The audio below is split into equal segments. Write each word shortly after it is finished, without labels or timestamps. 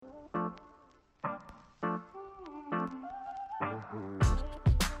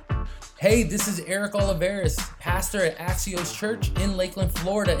Hey, this is Eric Oliveris, pastor at Axios Church in Lakeland,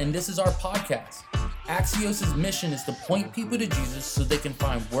 Florida, and this is our podcast. Axios' mission is to point people to Jesus so they can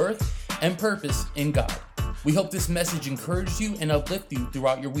find worth and purpose in God. We hope this message encourages you and uplifts you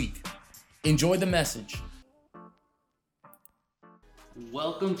throughout your week. Enjoy the message.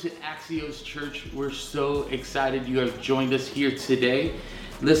 Welcome to Axios Church. We're so excited you have joined us here today.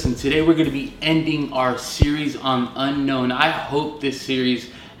 Listen, today we're going to be ending our series on unknown. I hope this series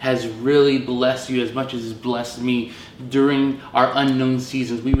has really blessed you as much as it's blessed me during our unknown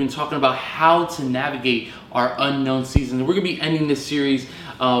seasons. We've been talking about how to navigate our unknown seasons. And we're going to be ending this series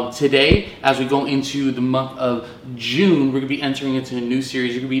today as we go into the month of June. We're going to be entering into a new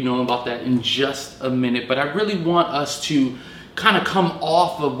series. You're going to be knowing about that in just a minute. But I really want us to kind of come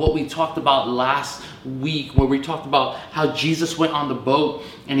off of what we talked about last week, where we talked about how Jesus went on the boat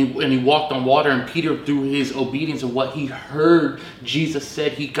and he walked on water, and Peter, through his obedience of what he heard Jesus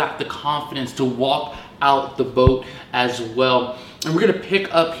said, he got the confidence to walk out the boat as well. And we're going to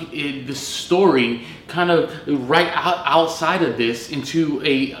pick up the story kind of right outside of this into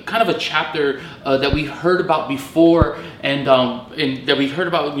a kind of a chapter that we heard about before, and that we heard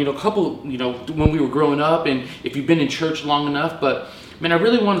about, a couple, when we were growing up, and if you've been in church long enough. But man, I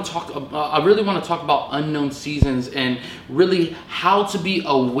really want to talk about unknown seasons and really how to be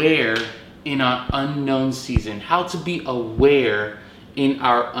aware in our unknown season. How to be aware in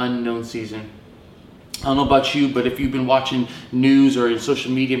our unknown season. I don't know about you, but if you've been watching news or in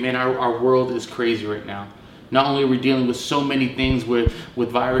social media, man, our world is crazy right now. Not only are we dealing with so many things with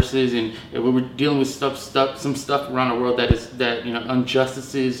viruses, and we're dealing with some stuff around the world that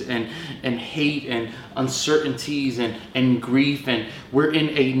injustices and hate and uncertainties and grief, and we're in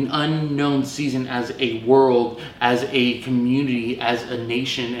an unknown season as a world, as a community, as a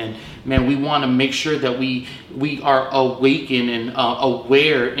nation. And man, we want to make sure that we are awakened and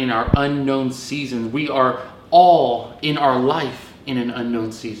aware in our unknown season. We are all in our life in an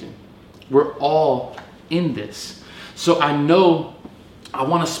unknown season. We're all in this. So I know I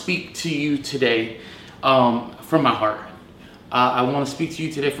want to speak to you today from my heart. I want to speak to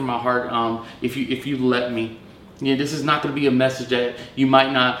you today from my heart, if you let me. This is not going to be a message that you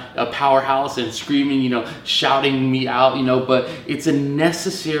might not a powerhouse and screaming, shouting me out, but it's a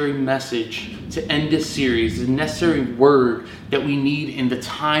necessary message to end this series, a necessary word that we need in the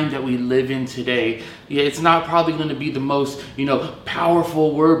time that we live in today. Yeah, it's not probably going to be the most,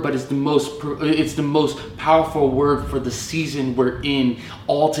 powerful word, but it's the most powerful word for the season we're in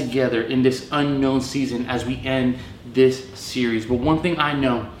all together in this unknown season as we end this series. But one thing I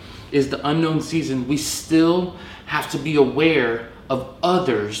know is the unknown season, we still have to be aware of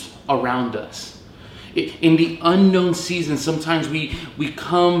others around us. In the unknown season, sometimes we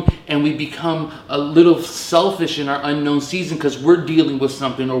come and we become a little selfish in our unknown season because we're dealing with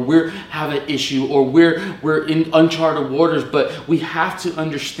something, or we have an issue, or we're in uncharted waters. But we have to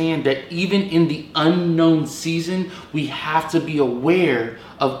understand that even in the unknown season, we have to be aware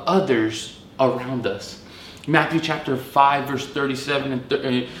of others around us. Matthew chapter 5 verse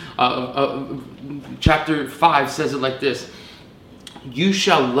 37 chapter 5 says it like this: "You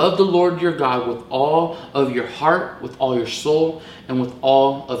shall love the Lord your God with all of your heart, with all your soul, and with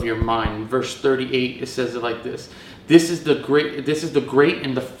all of your mind." In verse 38 it says it like this: This is the great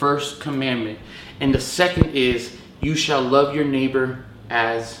and the first commandment. And the second is, you shall love your neighbor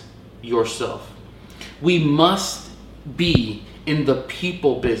as yourself." We must be in the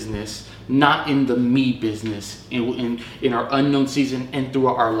people business, not in the me business in our unknown season and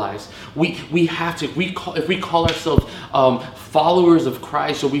throughout our lives. We have to, if we call ourselves followers of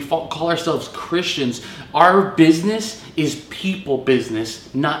Christ, or we call ourselves Christians, our business is people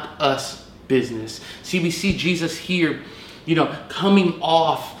business, not us business. See, we see Jesus here, coming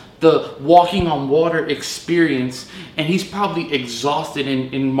off the walking on water experience, and he's probably exhausted.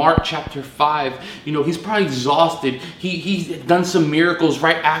 In Mark chapter 5, he's probably exhausted. He's done some miracles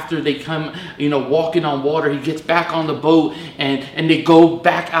right after they come, walking on water. He gets back on the boat, and they go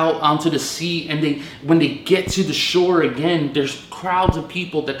back out onto the sea, and when they get to the shore again, there's crowds of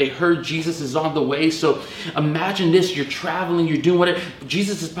people that they heard Jesus is on the way. So imagine this, you're traveling, you're doing whatever.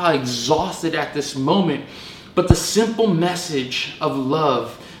 Jesus is probably exhausted at this moment, but the simple message of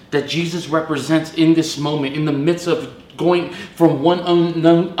love that Jesus represents in this moment, in the midst of going from one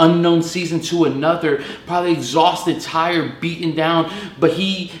unknown season to another, probably exhausted, tired, beaten down, but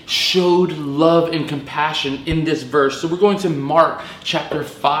he showed love and compassion in this verse. So we're going to Mark chapter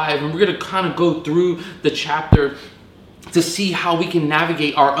 5, and we're going to kind of go through the chapter to see how we can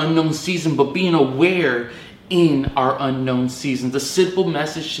navigate our unknown season, but being aware in our unknown season. The simple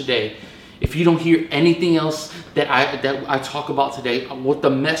message today if you don't hear anything else that I talk about today, what the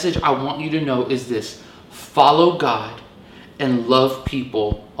message I want you to know is this: follow God and love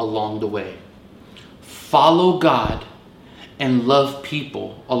people along the way. Follow God and love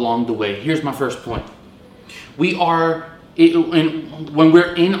people along the way. Here's my first point. When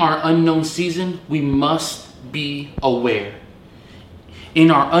we're in our unknown season, we must be aware.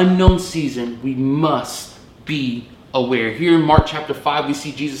 In our unknown season, we must be aware. Here in Mark chapter 5, we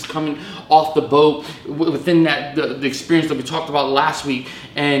see Jesus coming off the boat within the experience that we talked about last week.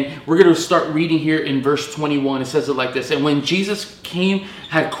 And we're going to start reading here in verse 21. It says it like this: and when Jesus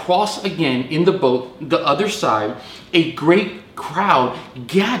had crossed again in the boat, the other side, a great crowd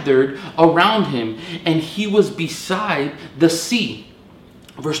gathered around him, and he was beside the sea.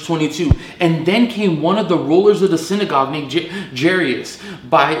 Verse 22, and then came one of the rulers of the synagogue named Jairus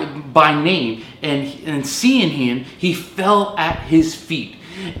by name, and seeing him, he fell at his feet,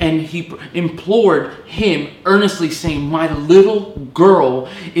 and he implored him earnestly, saying, my little girl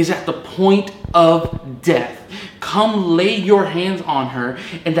is at the point of death. Come lay your hands on her,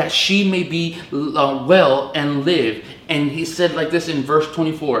 and that she may be well and live. And he said like this in verse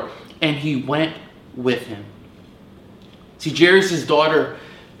 24, and he went with him. See, Jairus' daughter,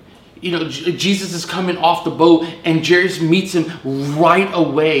 Jesus is coming off the boat, and Jairus meets him right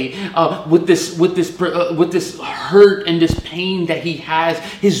away with this hurt and this pain that he has.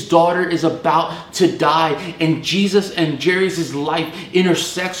 His daughter is about to die, and Jesus and Jairus' life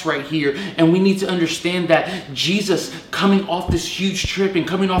intersects right here. And we need to understand that Jesus, coming off this huge trip and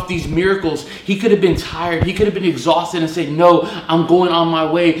coming off these miracles, he could have been tired, he could have been exhausted and said, no, I'm going on my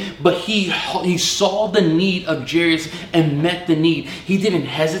way. But he saw the need of Jairus and met the need. He didn't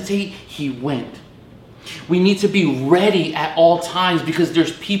hesitate. He went. We need to be ready at all times because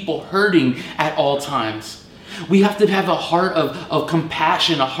there's people hurting at all times. We have to have a heart of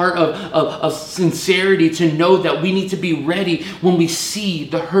compassion, a heart of sincerity to know that we need to be ready when we see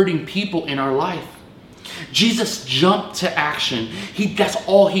the hurting people in our life. Jesus jumped to action. That's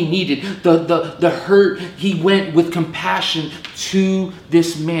all he needed. The hurt, he went with compassion to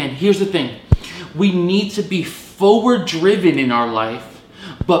this man. Here's the thing. We need to be forward driven in our life,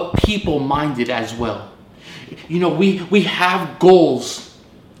 but people-minded as well. We have goals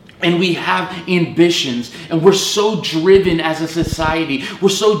and we have ambitions, and we're so driven as a society. We're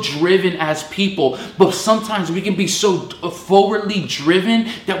so driven as people, but sometimes we can be so forwardly driven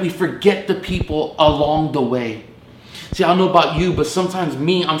that we forget the people along the way. See, I don't know about you, but sometimes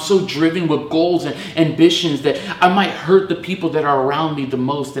I'm so driven with goals and ambitions that I might hurt the people that are around me the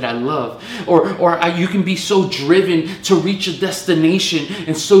most that I love. You can be so driven to reach a destination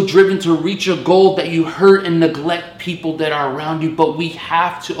and so driven to reach a goal that you hurt and neglect people that are around you. But we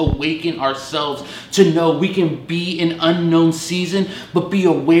have to awaken ourselves to know we can be in unknown season, but be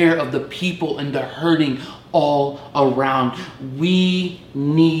aware of the people and the hurting all around. We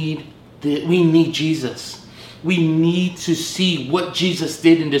need Jesus. We need to see what Jesus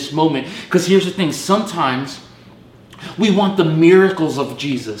did in this moment. Because here's the thing. Sometimes we want the miracles of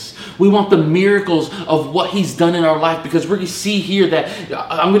Jesus. We want the miracles of what he's done in our life. Because we're going to see here that,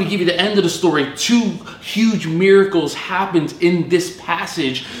 I'm going to give you the end of the story. 2 huge miracles happened in this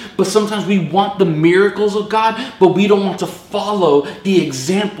passage. But sometimes we want the miracles of God, but we don't want to follow the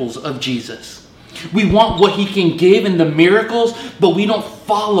examples of Jesus. We want what he can give in the miracles, but we don't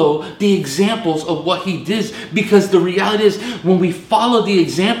follow the examples of what he did. Because the reality is, when we follow the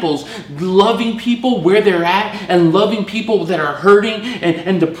examples, loving people where they're at and loving people that are hurting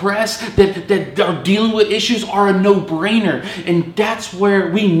and depressed, that are dealing with issues, are a no-brainer. And that's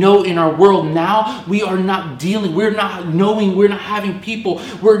where we know in our world now, we're not having people,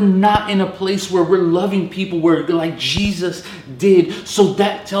 we're not in a place where we're loving people like Jesus did. So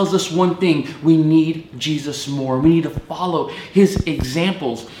that tells us one thing: we need Jesus more. We need to follow his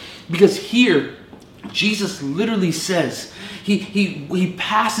examples. Because here, Jesus literally says, he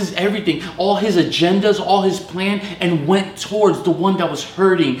passes everything, all his agendas, all his plan, and went towards the one that was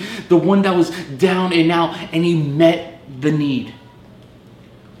hurting, the one that was down and out, and he met the need.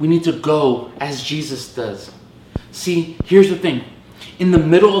 We need to go as Jesus does. See, here's the thing. In the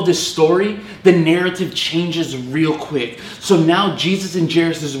middle of this story, the narrative changes real quick. So now Jesus and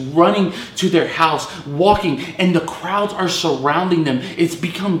Jairus is running to their house, walking, and the crowds are surrounding them. It's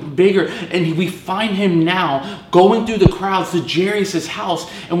become bigger, and we find him now going through the crowds to Jairus' house,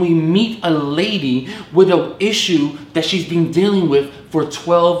 and we meet a lady with an issue that she's been dealing with for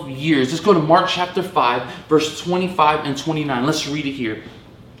 12 years. Let's go to Mark chapter 5, verse 25 and 29. Let's read it here.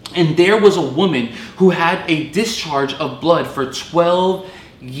 And there was a woman who had a discharge of blood for 12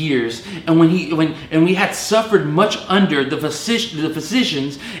 years. And when we had suffered much under the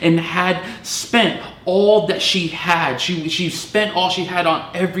physicians, and had spent all that she had. She spent all she had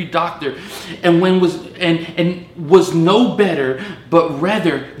on every doctor, and was no better, but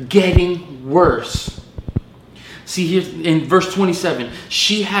rather getting worse. See here in verse 27,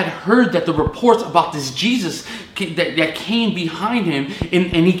 she had heard that the reports about this Jesus that came behind him,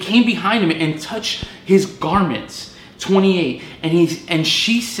 and he came behind him and touched his garments. 28, and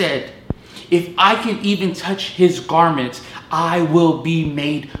she said, if I can even touch his garments, I will be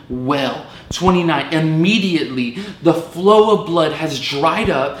made well. 29, immediately the flow of blood has dried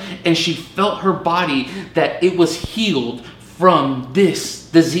up, and she felt her body that it was healed from this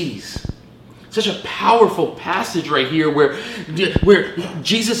disease. Such a powerful passage right here where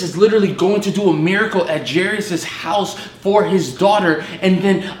Jesus is literally going to do a miracle at Jairus' house for his daughter, and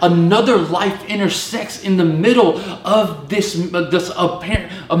then another life intersects in the middle of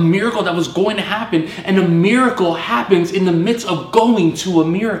a miracle that was going to happen, and a miracle happens in the midst of going to a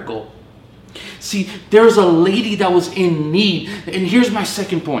miracle. See, there's a lady that was in need, and here's my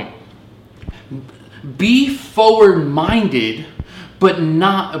second point. Be forward-minded, but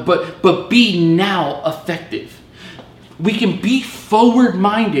be now effective. We can be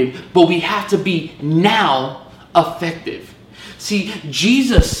forward-minded, but we have to be now effective. See,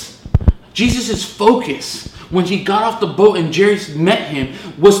 Jesus' focus when he got off the boat and Jairus met him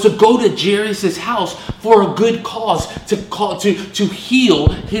was to go to Jairus' house for a good cause, to heal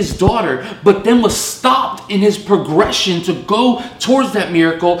his daughter, but then was stopped in his progression to go towards that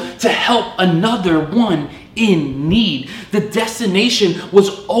miracle to help another one in need. The destination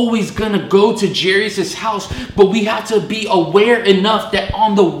was always going to go to Jairus' house, but we have to be aware enough that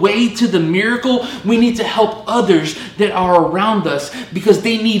on the way to the miracle, we need to help others that are around us, because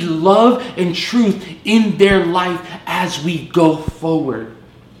they need love and truth in their life as we go forward.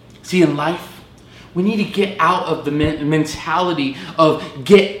 See, in life, we need to get out of the mentality of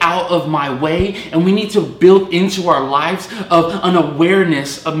get out of my way, and we need to build into our lives of an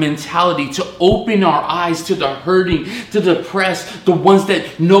awareness of mentality to open our eyes to the hurting, to the depressed, the ones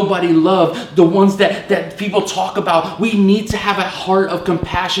that nobody loves, the ones that people talk about. We need to have a heart of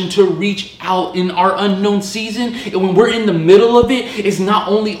compassion to reach out in our unknown season. And when we're in the middle of it, it's not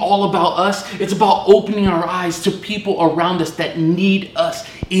only all about us, it's about opening our eyes to people around us that need us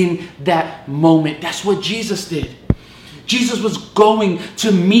in that moment. That's what Jesus did. Jesus was going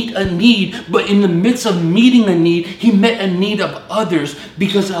to meet a need, but in the midst of meeting a need, he met a need of others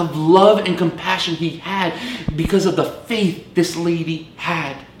because of love and compassion he had, because of the faith this lady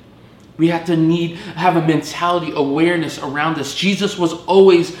had. We have to have a mentality awareness around us. Jesus was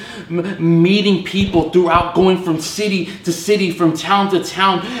always meeting people throughout, going from city to city, from town to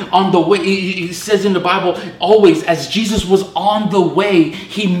town. On the way, it says in the Bible, always as Jesus was on the way,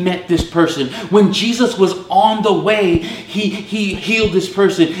 he met this person. When Jesus was on the way, he healed this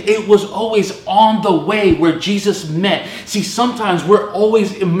person. It was always on the way where Jesus met. See, sometimes we're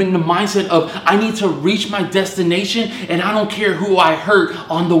always in the mindset of, I need to reach my destination, and I don't care who I hurt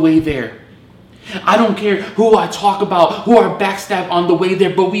on the way there. I don't care who I talk about, who I backstab on the way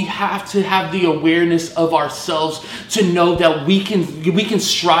there, but we have to have the awareness of ourselves to know that we can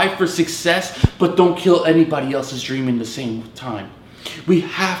strive for success, but don't kill anybody else's dream in the same time. We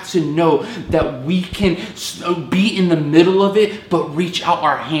have to know that we can be in the middle of it, but reach out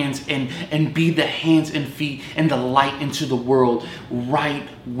our hands and be the hands and feet and the light into the world right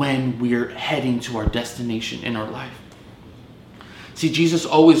when we're heading to our destination in our life. See, Jesus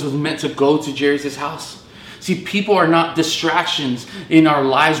always was meant to go to Jairus' house. See, people are not distractions in our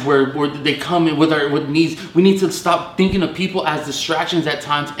lives where they come in with needs. We need to stop thinking of people as distractions at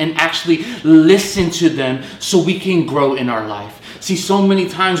times and actually listen to them so we can grow in our life. See, so many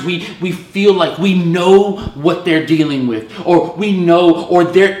times we feel like we know what they're dealing with, or we know, or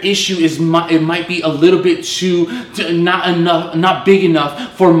their issue it might be a little bit not big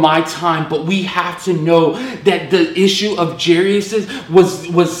enough for my time. But we have to know that the issue of Jairus was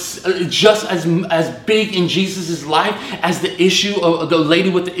just as big in Jesus' life as the issue of the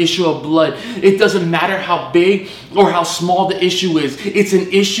lady with the issue of blood. It doesn't matter how big or how small the issue is. It's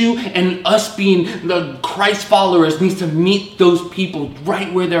an issue, and us being the Christ followers needs to meet those people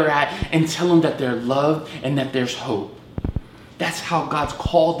right where they're at and tell them that they're loved and that there's hope. That's how God's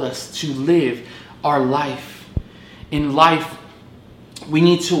called us to live our life. In life, we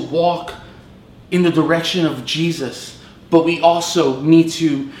need to walk in the direction of Jesus, but we also need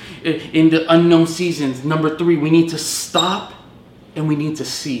to, in the unknown seasons, number 3, we need to stop and we need to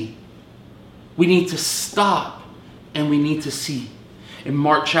see. We need to stop and we need to see. In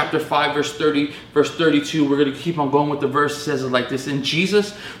Mark chapter 5, verse 30, verse 32, we're going to keep on going with the verse. It says it like this. And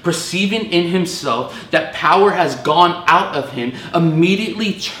Jesus, perceiving in himself that power has gone out of him,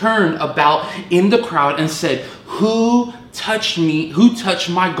 immediately turned about in the crowd and said, who touched me? Who touched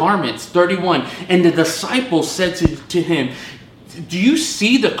my garments? 31. And the disciples said to him, do you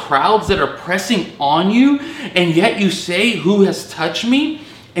see the crowds that are pressing on you? And yet you say, who has touched me?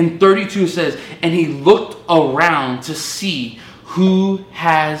 And 32 says, and he looked around to see who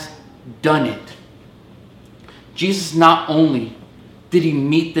has done it. Jesus, not only did he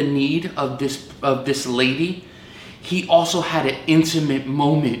meet the need of this lady, he also had an intimate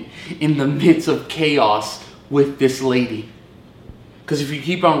moment in the midst of chaos with this lady. Because if you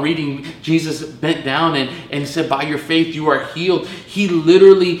keep on reading, Jesus bent down and said, by your faith you are healed. He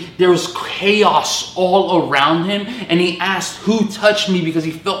literally, there was chaos all around him. And he asked, who touched me? Because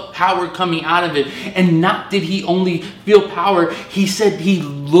he felt power coming out of it. And not did he only feel power. He said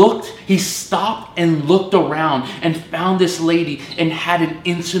he stopped and looked around and found this lady and had an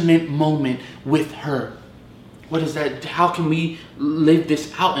intimate moment with her. What is that? How can we live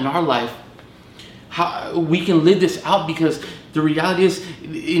this out in our life? How we can live this out, because the reality is,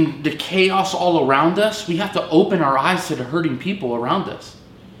 in the chaos all around us, we have to open our eyes to the hurting people around us.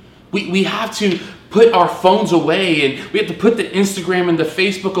 We have to put our phones away, and we have to put the Instagram and the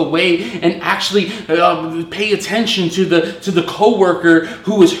Facebook away, and actually pay attention to the coworker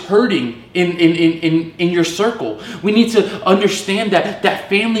who is hurting in your circle. We need to understand that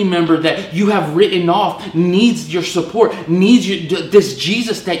family member that you have written off needs your support, needs this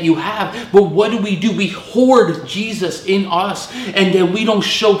Jesus that you have. But what do? We hoard Jesus in us, and then we don't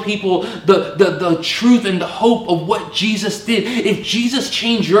show people the truth and the hope of what Jesus did. If Jesus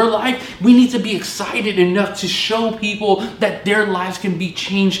changed your life, we need to be excited enough to show people that their lives can be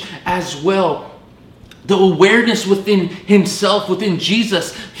changed as well. The awareness within himself, within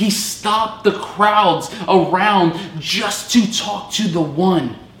Jesus, he stopped the crowds around just to talk to the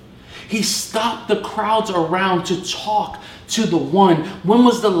one. He stopped the crowds around to talk to the one. When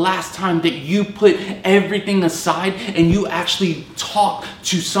was the last time that you put everything aside and you actually talked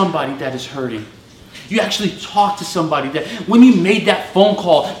to somebody that is hurting? You actually talked to somebody, that when you made that phone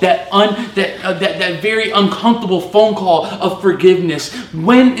call, that very uncomfortable phone call of forgiveness.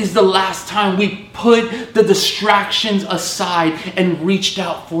 When is the last time we put the distractions aside and reached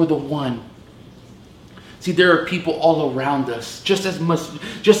out for the one? See, there are people all around us. Just as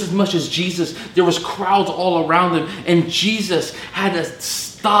much as Jesus, there was crowds all around him, and Jesus had to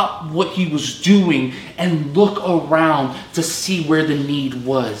stop what he was doing and look around to see where the need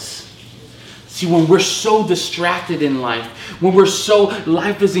was. See, when we're so distracted in life, when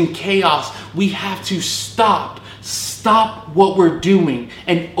life is in chaos, we have to stop what we're doing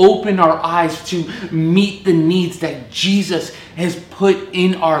and open our eyes to meet the needs that Jesus has put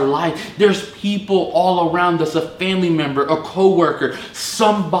in our life. There's people all around us, a family member, a coworker,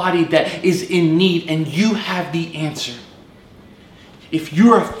 somebody that is in need, and you have the answer. If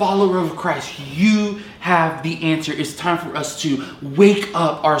you're a follower of Christ, you have the answer. It's time for us to wake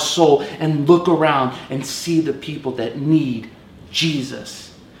up our soul and look around and see the people that need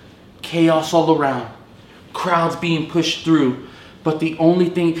Jesus. Chaos all around. Crowds being pushed through. But the only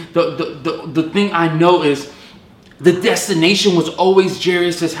thing, the thing I know is the destination was always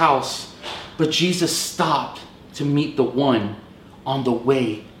Jairus' house. But Jesus stopped to meet the one on the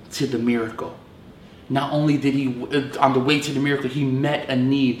way to the miracle. Not only did he, on the way to the miracle, he met a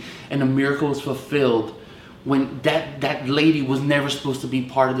need, and a miracle was fulfilled when that lady was never supposed to be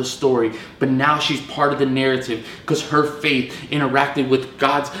part of the story, but now she's part of the narrative because her faith interacted with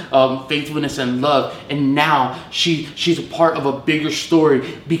God's faithfulness and love, and now she's a part of a bigger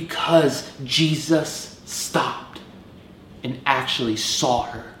story because Jesus stopped and actually saw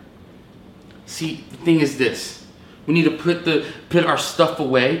her. See, the thing is this: we need to put our stuff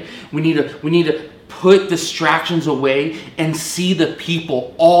away. We need to put distractions away and see the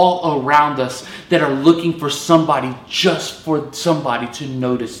people all around us that are looking for somebody, just for somebody to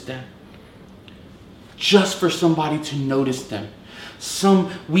notice them. Just for somebody to notice them.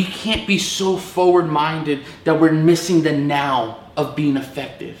 We can't be so forward-minded that we're missing the now of being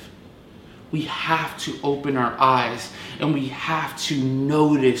effective. We have to open our eyes and we have to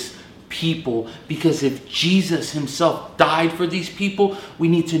notice people, because if Jesus himself died for these people, we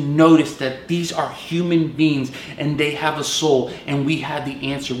need to notice that these are human beings and they have a soul, and we have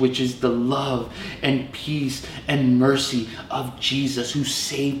the answer, which is the love and peace and mercy of Jesus, who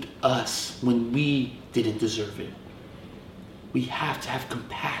saved us when we didn't deserve it. We have to have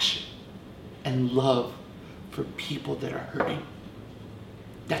compassion and love for people that are hurting.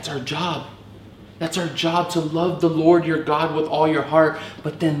 That's our job. That's our job, to love the Lord your God with all your heart,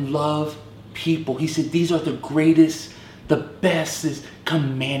 but then love people. He said these are the greatest, the best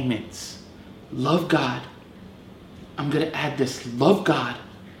commandments. Love God. I'm going to add this. Love God.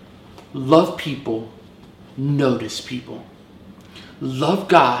 Love people. Notice people. Love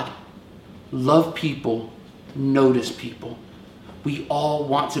God. Love people. Notice people. We all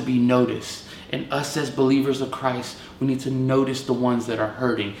want to be noticed. And us as believers of Christ, we need to notice the ones that are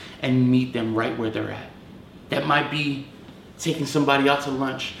hurting and meet them right where they're at. That might be taking somebody out to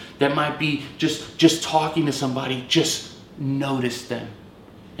lunch. That might be just talking to somebody. Just notice them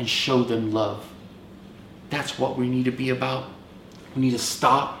and show them love. That's what we need to be about. We need to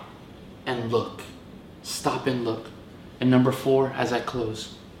stop and look. Stop and look. And number 4, as I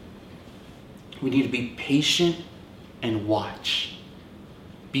close, we need to be patient and watch.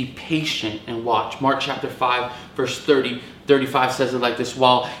 Be patient and watch. Mark chapter 5, verse 35 says it like this.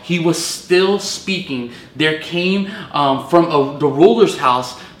 While he was still speaking, there came from the ruler's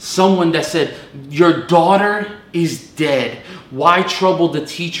house someone that said, "Your daughter is dead. Why trouble the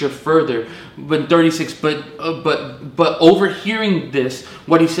teacher further?" But 36, but overhearing this,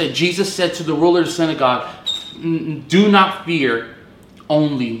 what he said, Jesus said to the ruler of the synagogue, "Do not fear,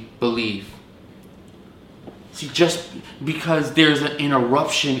 only believe." See, just because there's an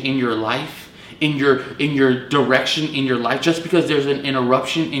interruption in your life, in your direction in your life, just because there's an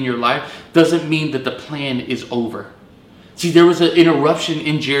interruption in your life doesn't mean that the plan is over. See, there was an interruption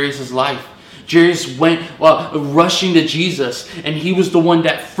in Jairus' life. Jairus went rushing to Jesus, and he was the one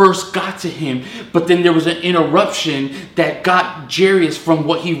that first got to him. But then there was an interruption that got Jairus from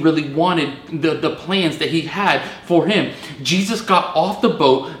what he really wanted, the plans that he had for him. Jesus got off the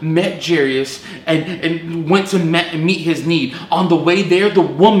boat, met Jairus, and went to meet his need. On the way there, the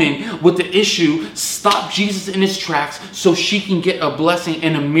woman with the issue stopped Jesus in his tracks so she can get a blessing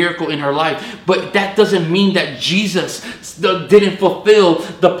and a miracle in her life. But that doesn't mean that Jesus didn't fulfill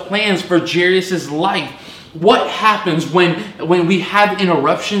the plans for Jairus' life. What happens when we have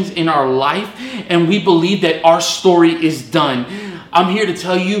interruptions in our life and we believe that our story is done? I'm here to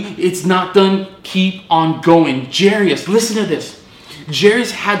tell you it's not done. Keep on going. Jairus, listen to this.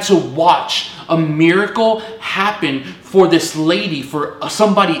 Jairus had to watch a miracle happen for this lady, for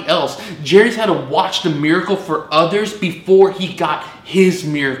somebody else. Jairus had to watch the miracle for others before he got his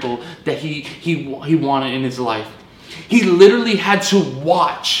miracle that he wanted in his life. He literally had to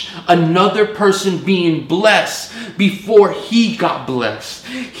watch another person being blessed before he got blessed.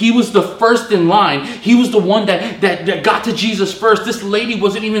 He was the first in line. He was the one that got to Jesus first. This lady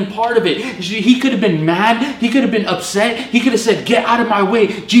wasn't even part of it. He could have been mad. He could have been upset. He could have said, "Get out of my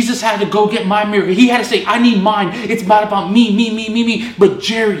way." Jesus had to go get my miracle. He had to say, "I need mine. It's not about me, me, me, me, me." But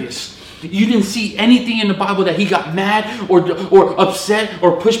Jairus, you didn't see anything in the Bible that he got mad or upset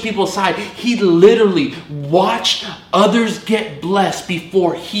or pushed people aside. He literally watched others get blessed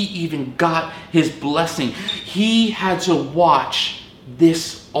before he even got his blessing. He had to watch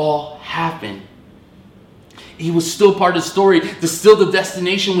this all happen. He was still part of the story. The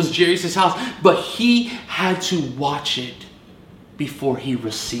destination was Jairus' house, but he had to watch it before he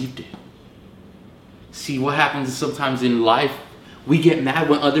received it. See, what happens sometimes in life, we get mad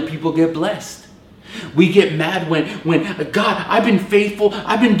when other people get blessed. We get mad when God, I've been faithful,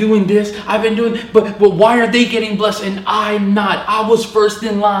 I've been doing this, I've been doing, but why are they getting blessed and I'm not? I was first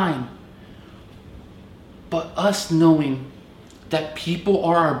in line. But us knowing that people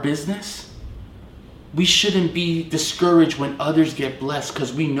are our business, we shouldn't be discouraged when others get blessed,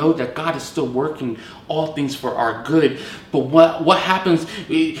 because we know that God is still working all things for our good. But what happens,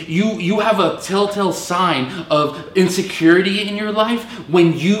 you have a telltale sign of insecurity in your life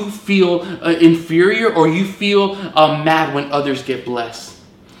when you feel inferior or you feel mad when others get blessed.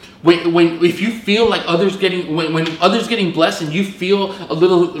 If you feel like when others getting blessed and you feel a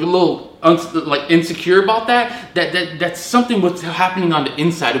little like insecure about that's something what's happening on the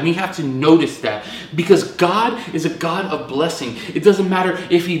inside, and we have to notice that, because God is a God of blessing. It doesn't matter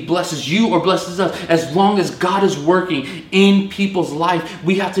if he blesses you or blesses us, as long as God is working in people's life.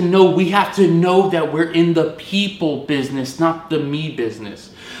 We have to know that we're in the people business, not the me business.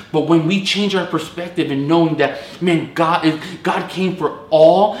 But when we change our perspective and knowing that, man, God came for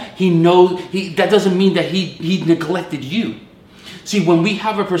all, that doesn't mean that he neglected you. See, when we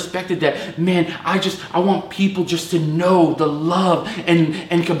have a perspective that, man, I want people just to know the love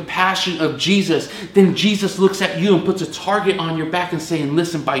and compassion of Jesus, then Jesus looks at you and puts a target on your back and saying,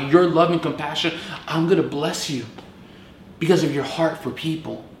 listen, by your love and compassion, I'm going to bless you because of your heart for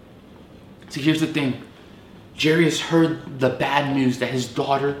people. See, here's the thing. Jairus heard the bad news that his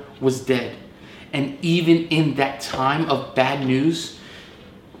daughter was dead. And even in that time of bad news,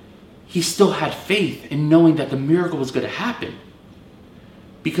 he still had faith in knowing that the miracle was going to happen.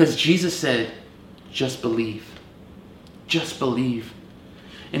 Because Jesus said, just believe. Just believe.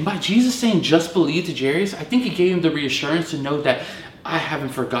 And by Jesus saying just believe to Jairus, I think he gave him the reassurance to know that I haven't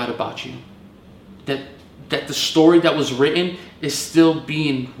forgot about you. That the story that was written is still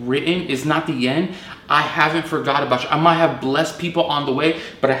being written, is not the end. I haven't forgot about you. I might have blessed people on the way,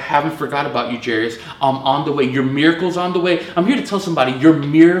 but I haven't forgot about you, Jairus. I'm on the way. Your miracle's on the way. I'm here to tell somebody, your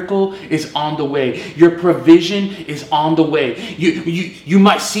miracle is on the way. Your provision is on the way. You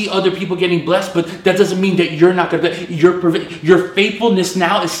might see other people getting blessed, but that doesn't mean that you're not going to. Your faithfulness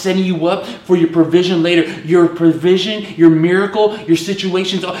now is setting you up for your provision later. Your provision, your miracle, your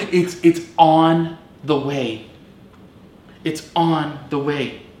situations, it's on the way. It's on the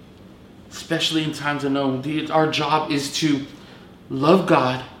way. Especially in times of no. Our job is to love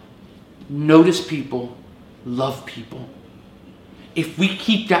God, notice people, love people. If we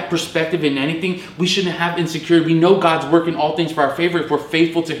keep that perspective in anything, we shouldn't have insecurity. We know God's working all things for our favor if we're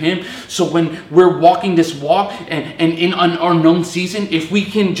faithful to Him. So when we're walking this walk and in an unknown season, if we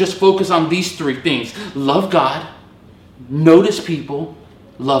can just focus on these three things: love God, notice people,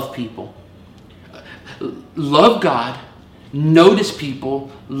 love people. Love God, notice people,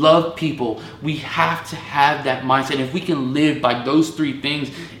 love people. We have to have that mindset. If we can live by those three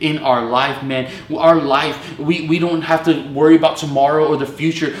things in our life, man, our life, we don't have to worry about tomorrow or the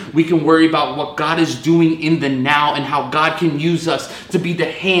future. We can worry about what God is doing in the now and how God can use us to be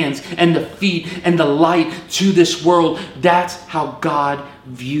the hands and the feet and the light to this world. That's how God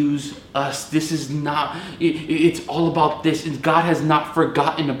views us. This is not, it's all about this. And God has not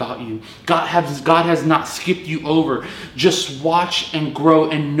forgotten about you. God has not skipped you over. Just watch and grow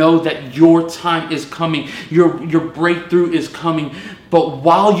and know that your time is coming. Your breakthrough is coming. But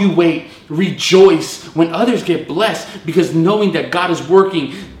while you wait, rejoice when others get blessed, because knowing that God is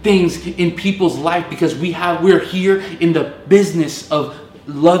working things in people's life, because we're here in the business of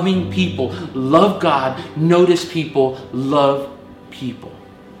loving people. Love God, notice people, love people.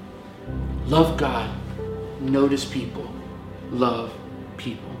 Love God, notice people, love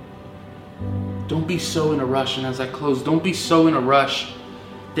people. Don't be so in a rush, and as I close, don't be so in a rush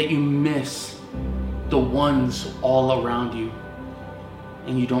that you miss the ones all around you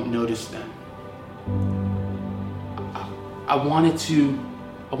and you don't notice them. I wanted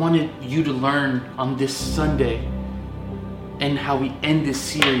you to learn on this Sunday, and how we end this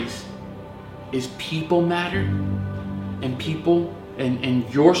series is people matter, and people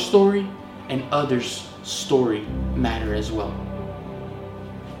and your story and others' story matter as well.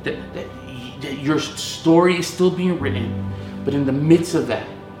 That your story is still being written, but in the midst of that,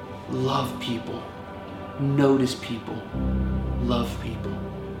 love people, notice people, love people.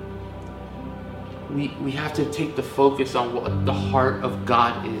 We have to take the focus on what the heart of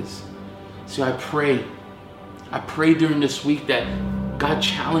God is. So I pray during this week that God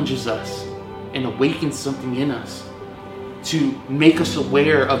challenges us and awakens something in us to make us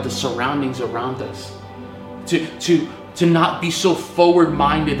aware of the surroundings around us, to not be so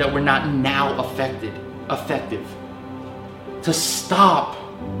forward-minded that we're not now effective, to stop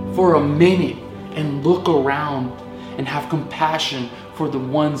for a minute and look around and have compassion for the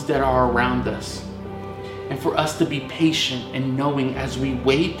ones that are around us, and for us to be patient and knowing as we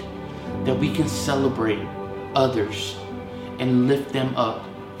wait that we can celebrate others and lift them up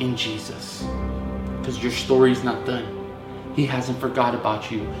in Jesus, because your story is not done. He hasn't forgot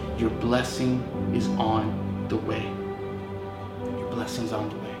about you. Your blessing is on the way. Your blessing's on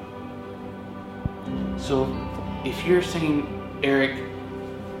the way. So if you're saying, Eric,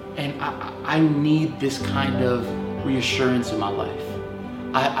 and I need this kind of reassurance in my life.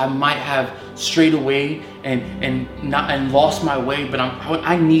 I might have strayed away and lost my way, but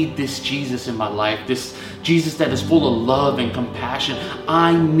I need this Jesus in my life, this Jesus that is full of love and compassion.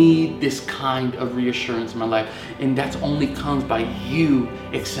 I need this kind of reassurance in my life, and that only comes by you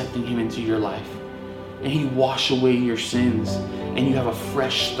accepting Him into your life, and He washes away your sins, and you have a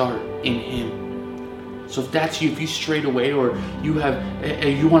fresh start in Him. So if that's you, if you strayed away, or you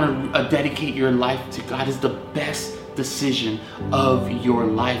want to dedicate your life to God, is the best decision of your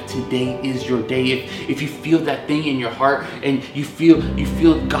life. Today is your day. If you feel that thing in your heart and you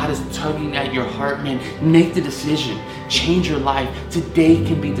feel God is tugging at your heart, man, make the decision. Change your life. Today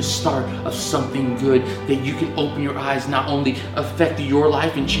can be the start of something good, that you can open your eyes, not only affect your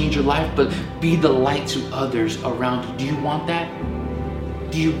life and change your life, but be the light to others around you. Do you want that?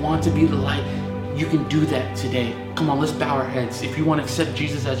 Do you want to be the light? You can do that today. Come on, let's bow our heads. If you want to accept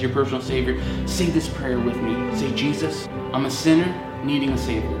Jesus as your personal Savior, say this prayer with me. Say, Jesus, I'm a sinner needing a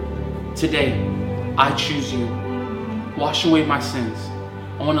Savior. Today, I choose you. Wash away my sins.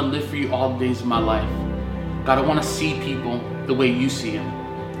 I want to live for you all the days of my life. God, I want to see people the way you see them.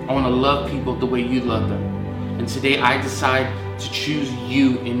 I want to love people the way you love them. And today I decide to choose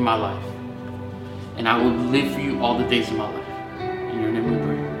you in my life. And I will live for you all the days of my life. In your name we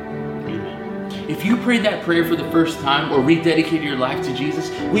pray. Amen. If you prayed that prayer for the first time or rededicated your life to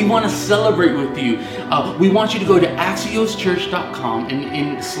Jesus, we want to celebrate with you. We want you to go to axioschurch.com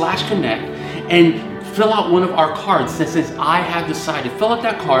and /connect and fill out one of our cards that says, I have decided. Fill out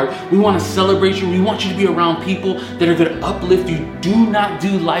that card. We want to celebrate you. We want you to be around people that are going to uplift you. Do not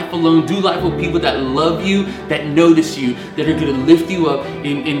do life alone. Do life with people that love you, that notice you, that are going to lift you up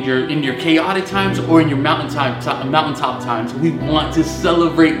in your chaotic times or in your mountaintop times. We want to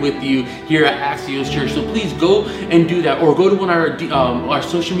celebrate with you here at Axios Church. So please go and do that, or go to one of our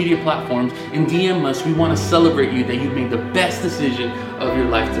social media platforms and DM us. We want to celebrate you that you made the best decision of your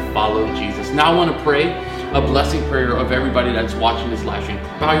life to follow Jesus. Now I want to pray a blessing prayer of everybody that's watching this live stream.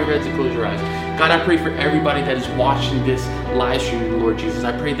 Bow your heads and close your eyes. God, I pray for everybody that is watching this live stream, Lord Jesus.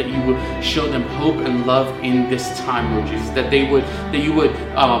 I pray that you would show them hope and love in this time, Lord Jesus. I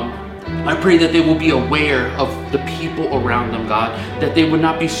pray that they will be aware of the people around them, God. That they would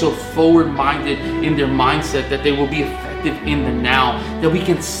not be so forward-minded in their mindset, that they will be effective in the now. That we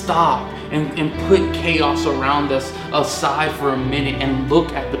can stop and put chaos around us aside for a minute and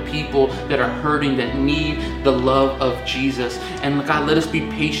look at the people that are hurting, that need the love of Jesus. And God, let us be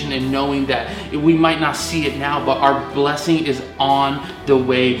patient in knowing that we might not see it now, but our blessing is on the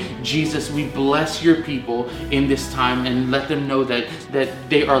way. Jesus, we bless your people in this time and let them know that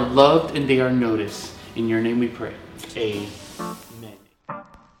they are loved and they are noticed. In your name we pray. Amen.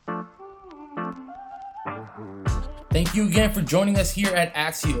 Thank you again for joining us here at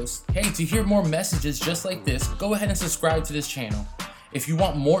Axios. Hey, to hear more messages just like this, go ahead and subscribe to this channel. If you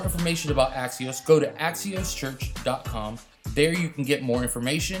want more information about Axios, go to axioschurch.com. There you can get more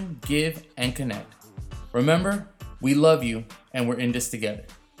information, give, and connect. Remember, we love you, and we're in this together.